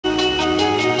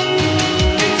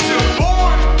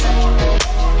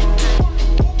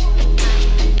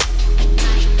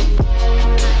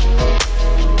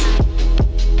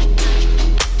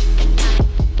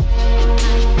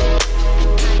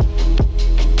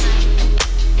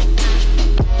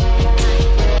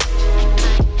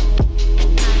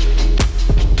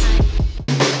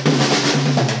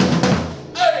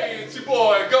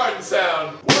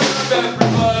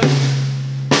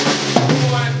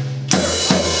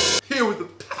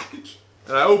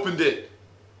and I opened it.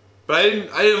 But I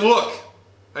didn't look.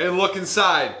 I didn't look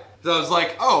inside. Because I was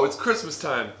like, oh, it's Christmas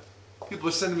time. People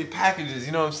are sending me packages,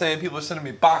 you know what I'm saying? People are sending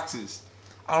me boxes.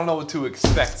 I don't know what to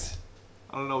expect.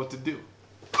 I don't know what to do.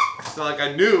 It's not like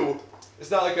I knew. It's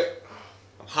not like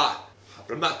I'm hot,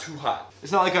 but I'm not too hot.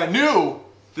 It's not like I knew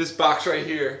this box right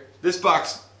here, this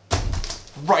box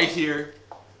right here.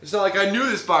 It's not like I knew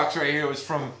this box right here was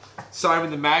from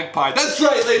Simon the Magpie. That's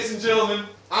right, ladies and gentlemen.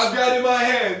 I've got in my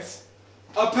hands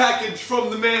a package from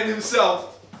the man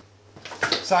himself.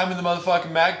 Simon the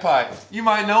motherfucking Magpie. You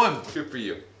might know him. Good for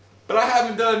you. But I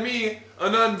haven't done me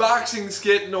an unboxing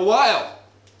skit in a while.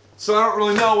 So I don't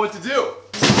really know what to do.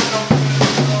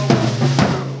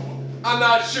 I'm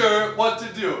not sure what to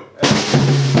do.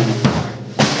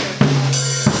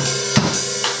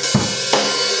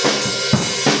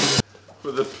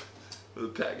 For the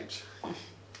package.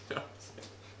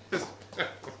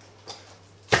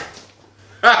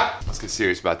 Let's get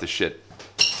serious about this shit.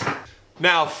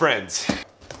 Now, friends,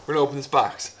 we're gonna open this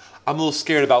box. I'm a little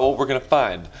scared about what we're gonna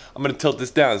find. I'm gonna tilt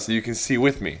this down so you can see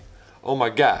with me. Oh my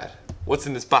God, what's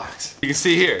in this box? You can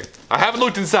see here. I haven't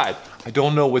looked inside. I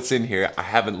don't know what's in here. I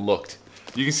haven't looked.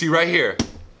 You can see right here.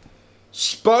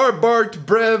 Sparbart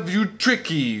Brev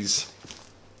Utrickies.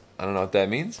 I don't know what that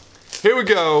means. Here we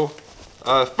go.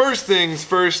 First things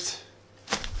first.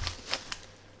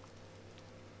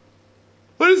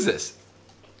 What is this?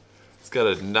 It's got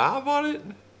a knob on it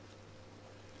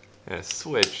and a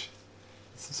switch.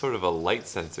 It's some sort of a light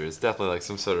sensor. It's definitely like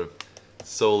some sort of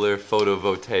solar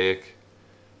photovoltaic.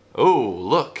 Oh,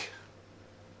 look.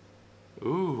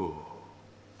 Ooh.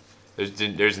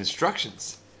 There's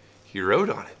instructions. He wrote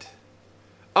on it.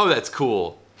 Oh, that's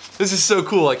cool. This is so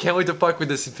cool. I can't wait to fuck with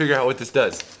this and figure out what this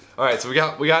does. All right, so we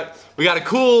got a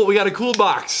cool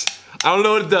box. I don't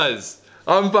know what it does.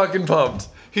 I'm fucking pumped.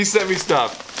 He sent me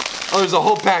stuff. Oh, there's a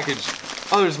whole package.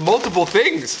 Oh, there's multiple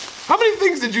things. How many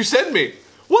things did you send me?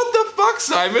 What the fuck,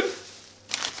 Simon?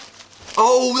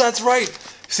 Oh, that's right.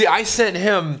 See, I sent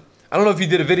him, I don't know if you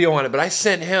did a video on it, but I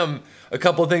sent him a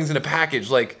couple of things in a package.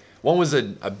 Like, one was a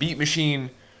beat machine,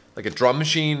 like a drum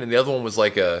machine, and the other one was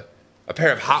like a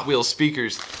pair of Hot Wheels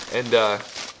speakers. And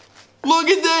look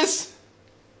at this!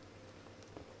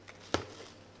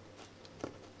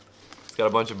 It's got a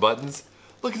bunch of buttons.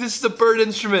 Look, this is a bird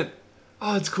instrument.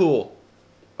 Oh, it's cool.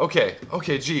 Okay,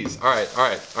 geez. All right.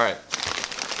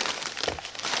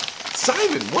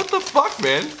 Simon, what the fuck,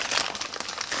 man?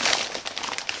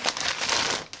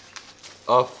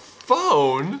 A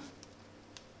phone?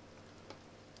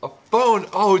 A phone?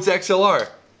 Oh, it's XLR.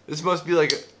 This must be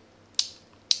like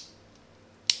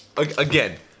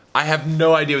again, I have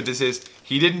no idea what this is.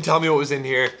 He didn't tell me what was in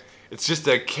here. It's just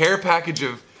a care package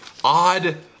of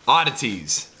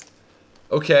oddities.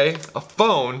 Okay, a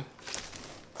phone.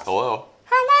 Hello?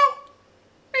 Hello?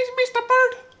 It's Mr.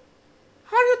 Bird.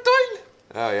 How are you doing?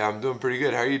 Oh yeah, I'm doing pretty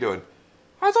good. How are you doing?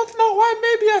 I don't know why.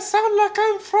 Maybe I sound like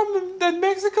I'm from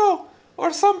Mexico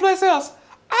or someplace else.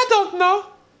 I don't know.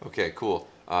 Okay, cool.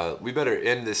 We better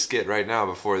end this skit right now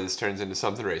before this turns into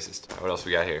something racist. What else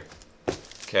we got here?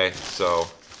 Okay, so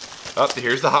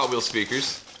here's the Hot Wheels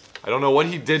speakers. I don't know what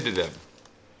he did to them.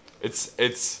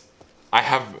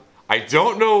 I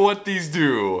don't know what these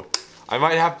do. I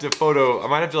might have to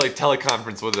like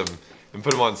teleconference with him and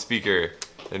put him on speaker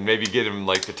and maybe get him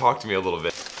like to talk to me a little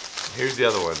bit. Here's the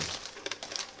other one.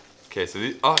 Okay, so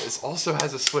this also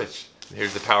has a switch. And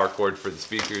here's the power cord for the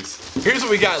speakers. Here's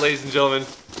what we got, ladies and gentlemen.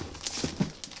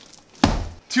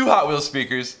 2 Hot Wheels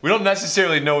speakers. We don't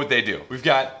necessarily know what they do. We've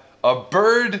got a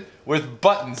bird with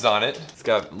buttons on it. It's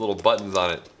got little buttons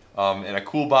on it. And a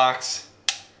cool box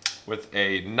with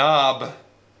a knob,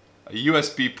 a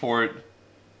USB port,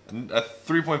 a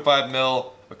 3.5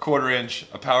 mil, a 1/4 inch,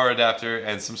 a power adapter,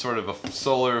 and some sort of a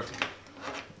solar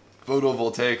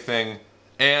photovoltaic thing,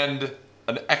 and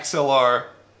an XLR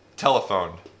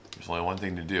telephone. There's only one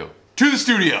thing to do. To the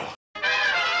studio!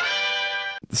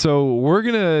 So we're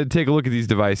gonna take a look at these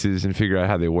devices and figure out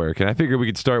how they work. And I figured we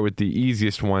could start with the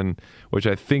easiest one, which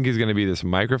I think is gonna be this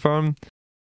microphone.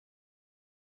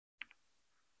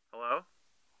 Hello?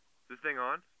 Is this thing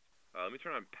on? Let me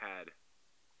turn on pad.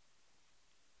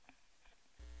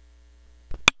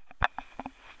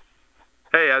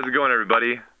 Hey, how's it going,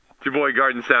 everybody? It's your boy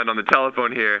GARDNSOUND on the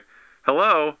telephone here.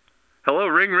 Hello? Hello,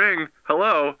 ring ring.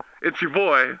 Hello? It's your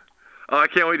boy. I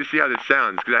can't wait to see how this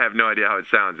sounds, because I have no idea how it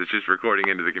sounds. It's just recording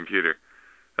into the computer.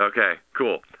 Okay,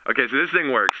 cool. Okay, so this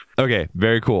thing works. Okay,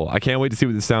 very cool. I can't wait to see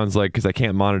what this sounds like, because I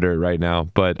can't monitor it right now,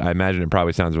 but I imagine it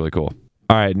probably sounds really cool.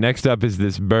 All right, next up is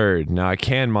this bird. Now, I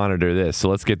can monitor this, so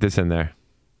let's get this in there.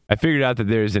 I figured out that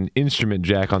there's an instrument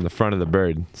jack on the front of the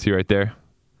bird. See right there?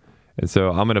 And so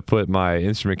I'm going to put my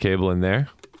instrument cable in there,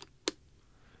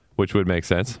 which would make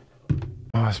sense.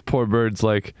 Oh, this poor bird's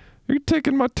like, "You're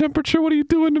taking my temperature. What are you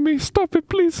doing to me? Stop it,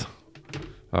 please."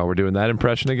 Oh, we're doing that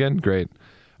impression again? Great.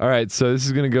 All right, so this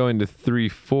is going to go into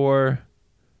 3/4.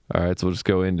 All right, so we'll just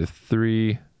go into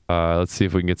 3. Let's see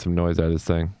if we can get some noise out of this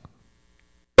thing.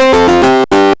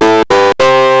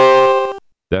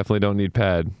 Definitely don't need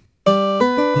pad. Cool.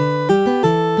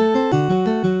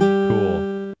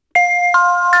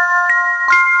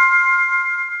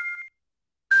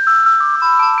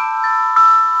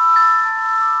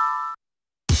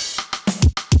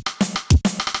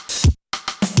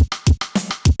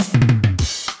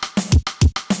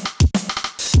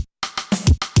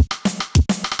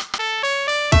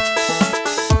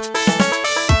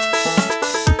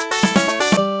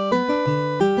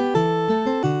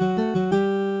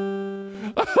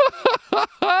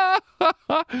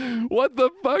 What the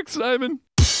fuck, Simon?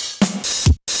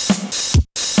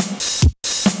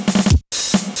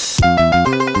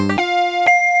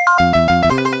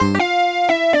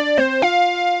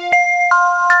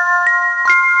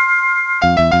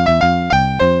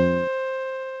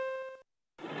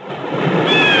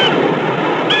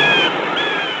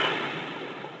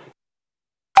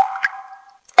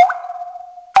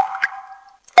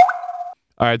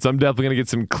 All right, so I'm definitely going to get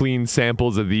some clean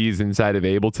samples of these inside of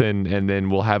Ableton, and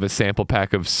then we'll have a sample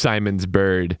pack of Simon's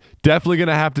Bird. Definitely going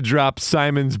to have to drop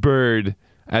Simon's Bird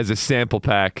as a sample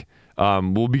pack.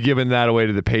 We'll be giving that away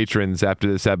to the patrons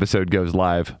after this episode goes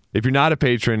live. If you're not a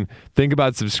patron, think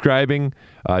about subscribing.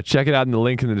 Check it out in the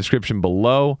link in the description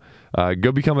below.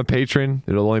 Go become a patron.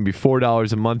 It'll only be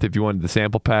 $4 a month if you wanted the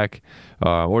sample pack,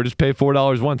 or just pay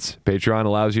 $4 once. Patreon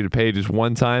allows you to pay just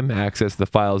one time, access the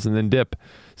files, and then dip.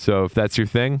 So if that's your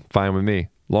thing, fine with me. As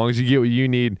long as you get what you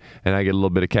need and I get a little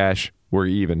bit of cash, we're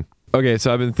even. Okay,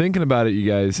 so I've been thinking about it, you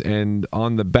guys, and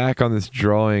on the back on this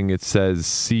drawing, it says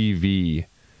CV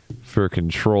for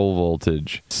control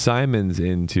voltage. Simon's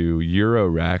into Euro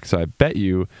rack, so I bet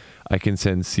you I can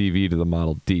send CV to the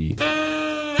Model D.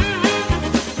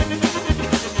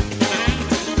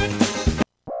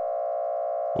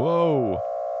 Whoa.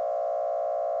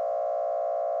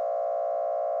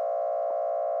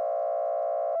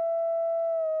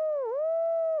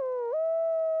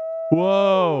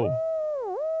 Whoa.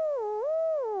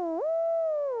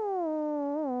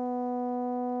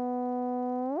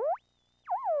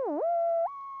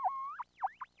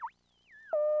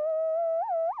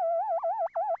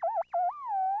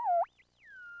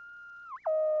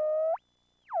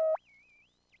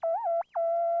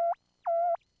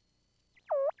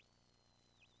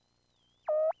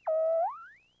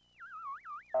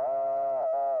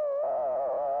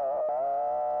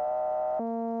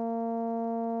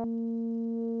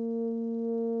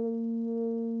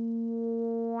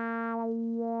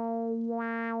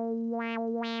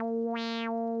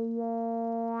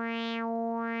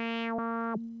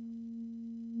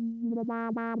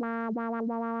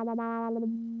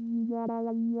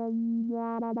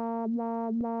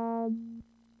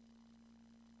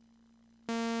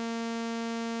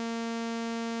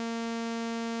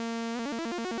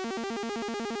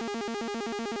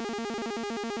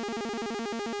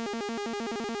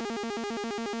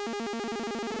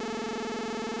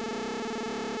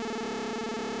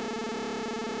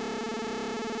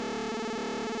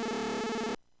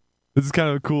 This is kind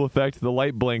of a cool effect. The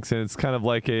light blinks and it's kind of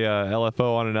like a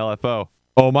LFO on an LFO.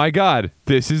 Oh my god,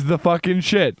 this is the fucking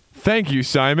shit. Thank you,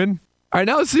 Simon. All right,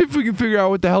 now let's see if we can figure out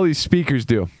what the hell these speakers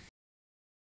do.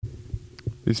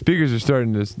 These speakers are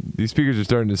starting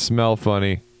to smell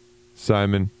funny,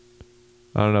 Simon.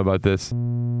 I don't know about this.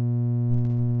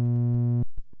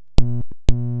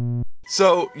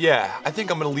 So, yeah, I think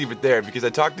I'm going to leave it there because I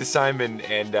talked to Simon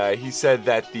and he said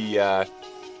that the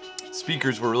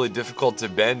speakers were really difficult to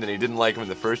bend and he didn't like them in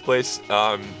the first place.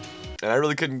 And I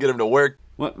really couldn't get them to work.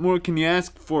 What more can you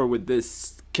ask for with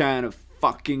this kind of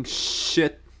fucking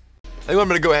shit? I think what I'm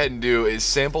going to go ahead and do is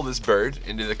sample this bird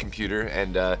into the computer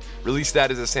and release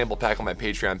that as a sample pack on my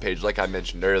Patreon page like I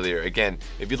mentioned earlier. Again,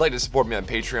 if you'd like to support me on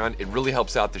Patreon, it really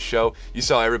helps out the show. You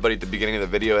saw everybody at the beginning of the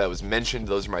video that was mentioned.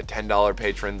 Those are my $10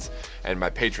 patrons and my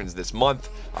patrons this month.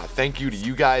 Thank you to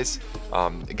you guys,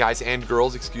 guys and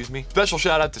girls, excuse me. Special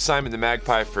shout out to Simon the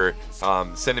Magpie for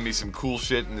sending me some cool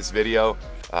shit in this video.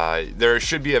 There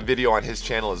should be a video on his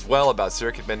channel as well about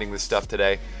circuit bending this stuff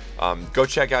today. Go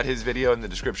check out his video in the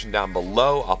description down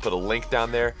below. I'll put a link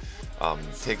down there.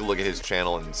 Take a look at his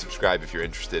channel and subscribe if you're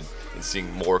interested in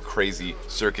seeing more crazy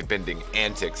circuit bending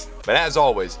antics. But as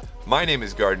always, my name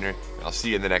is Gardner, and I'll see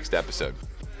you in the next episode.